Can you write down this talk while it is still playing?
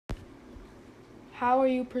How are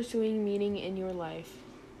you pursuing meaning in your life?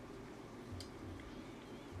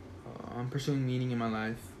 I'm pursuing meaning in my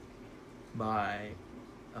life by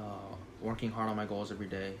working hard on my goals every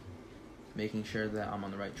day, making sure that I'm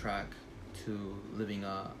on the right track to living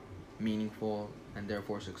a meaningful and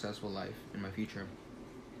therefore successful life in my future.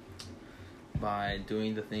 By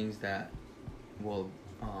doing the things that will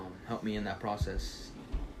help me in that process.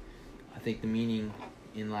 I think the meaning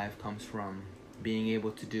in life comes from being able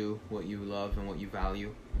to do what you love and what you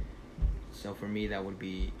value. So for me, that would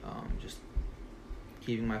be just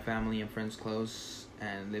keeping my family and friends close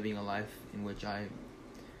and living a life in which I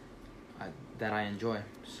enjoy.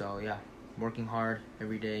 So yeah, working hard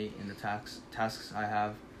every day in the tasks I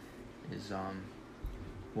have is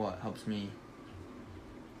what helps me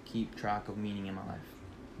keep track of meaning in my life.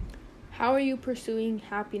 How are you pursuing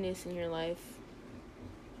happiness in your life?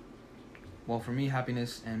 Well, for me,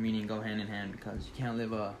 happiness and meaning go hand in hand because you can't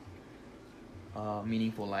live a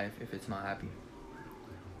meaningful life if it's not happy.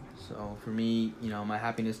 So for me, my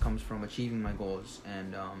happiness comes from achieving my goals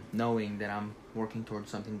and knowing that I'm working towards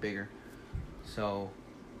something bigger. So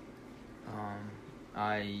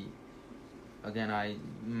I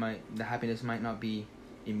the happiness might not be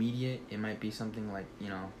immediate. It might be something like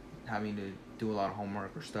having to do a lot of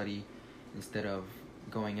homework or study instead of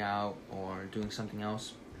going out or doing something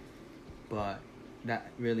else. But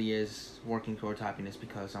that really is working towards happiness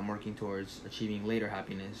because I'm working towards achieving later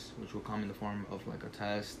happiness, which will come in the form of like a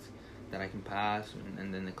test that I can pass,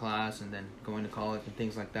 and then the class, and then going to college and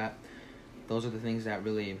things like that. Those are the things that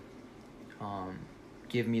really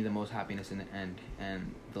give me the most happiness in the end.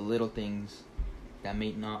 And the little things that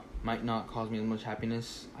might not cause me as much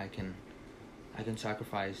happiness, I can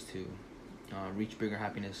sacrifice to reach bigger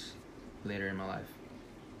happiness later in my life.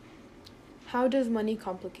 How does money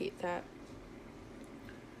complicate that?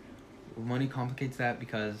 Money complicates that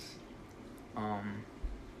because there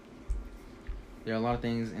are a lot of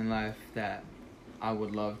things in life that I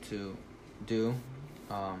would love to do,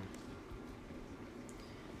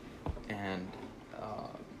 and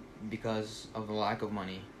because of the lack of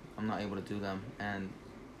money, I'm not able to do them. And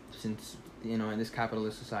since in this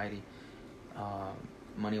capitalist society,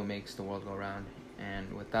 money makes the world go round,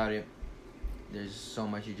 and without it, there's so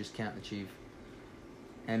much you just can't achieve.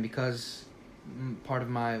 And because part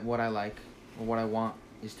of what I like or what I want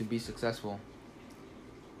is to be successful,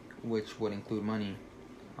 which would include money,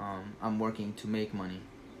 I'm working to make money.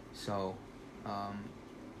 So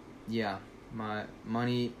yeah, my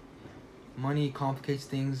money complicates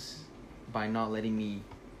things by not letting me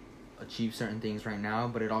achieve certain things right now,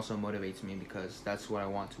 but it also motivates me because that's what I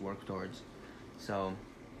want to work towards. So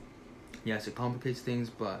yes, it complicates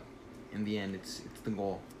things, but in the end, it's the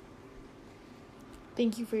goal.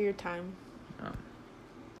 Thank you for your time. Um,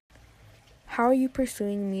 How are you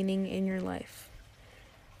pursuing meaning in your life?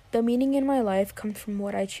 The meaning in my life comes from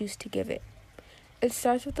what I choose to give it. It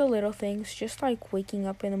starts with the little things, just like waking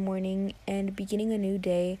up in the morning and beginning a new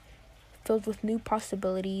day filled with new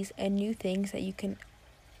possibilities and new things that you can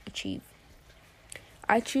achieve.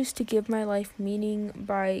 I choose to give my life meaning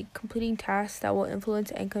by completing tasks that will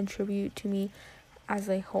influence and contribute to me as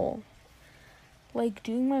a whole. Like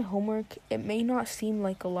doing my homework, it may not seem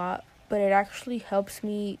like a lot, but it actually helps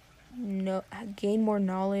me gain more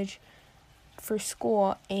knowledge for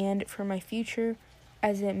school and for my future,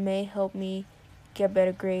 as it may help me get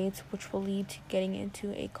better grades, which will lead to getting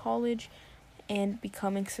into a college and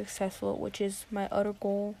becoming successful, which is my other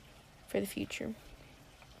goal for the future.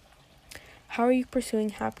 How are you pursuing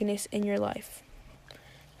happiness in your life?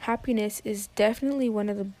 Happiness is definitely one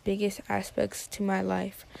of the biggest aspects to my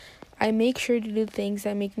life. I make sure to do things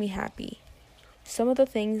that make me happy. Some of the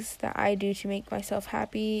things that I do to make myself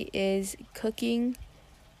happy is cooking,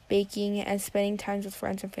 baking, and spending time with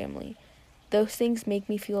friends and family. Those things make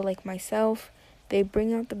me feel like myself, they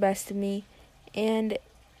bring out the best of me, and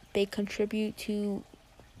they contribute to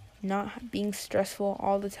not being stressful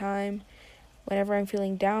all the time. Whenever I'm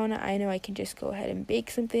feeling down, I know I can just go ahead and bake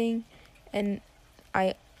something, and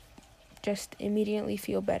I just immediately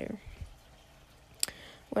feel better.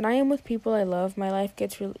 When I am with people I love, my life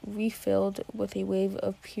gets refilled with a wave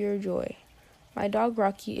of pure joy. My dog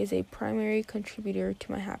Rocky is a primary contributor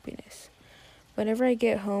to my happiness. Whenever I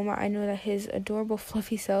get home, I know that his adorable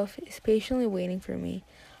fluffy self is patiently waiting for me.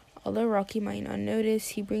 Although Rocky might not notice,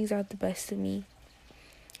 he brings out the best of me.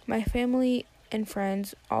 My family and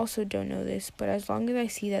friends also don't know this, but as long as I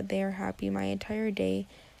see that they are happy, my entire day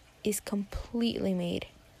is completely made.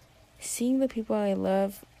 Seeing the people I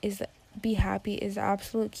love be happy is the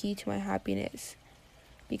absolute key to my happiness,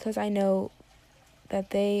 because I know that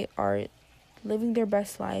they are living their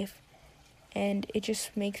best life, and it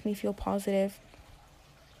just makes me feel positive.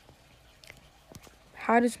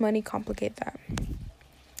 How does money complicate that?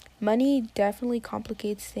 Money definitely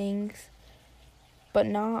complicates things, but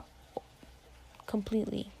not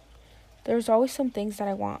completely. There's always some things that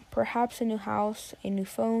I want. Perhaps a new house, a new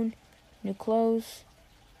phone, new clothes,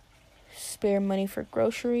 spare money for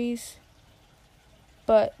groceries.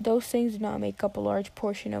 But those things do not make up a large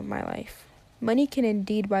portion of my life. Money can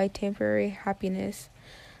indeed buy temporary happiness,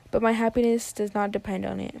 but my happiness does not depend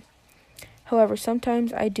on it. However,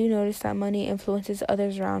 sometimes I do notice that money influences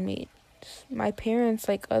others around me. My parents,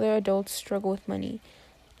 like other adults, struggle with money.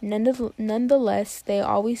 Nonetheless, they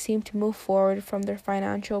always seem to move forward from their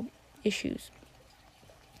financial issues.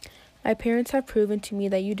 My parents have proven to me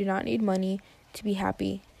that you do not need money to be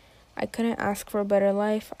happy. I couldn't ask for a better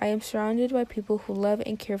life. I am surrounded by people who love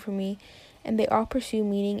and care for me, and they all pursue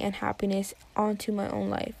meaning and happiness onto my own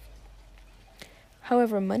life.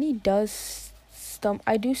 However,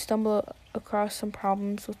 I do stumble across some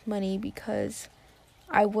problems with money because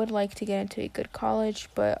I would like to get into a good college,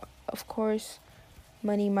 but of course,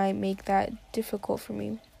 money might make that difficult for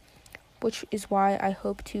me, which is why I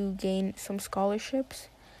hope to gain some scholarships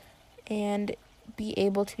and be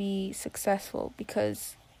able to be successful,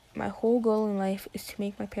 because my whole goal in life is to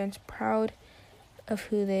make my parents proud of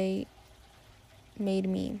who they made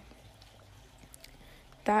me.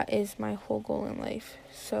 That is my whole goal in life.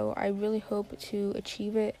 So I really hope to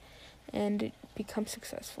achieve it and become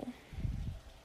successful.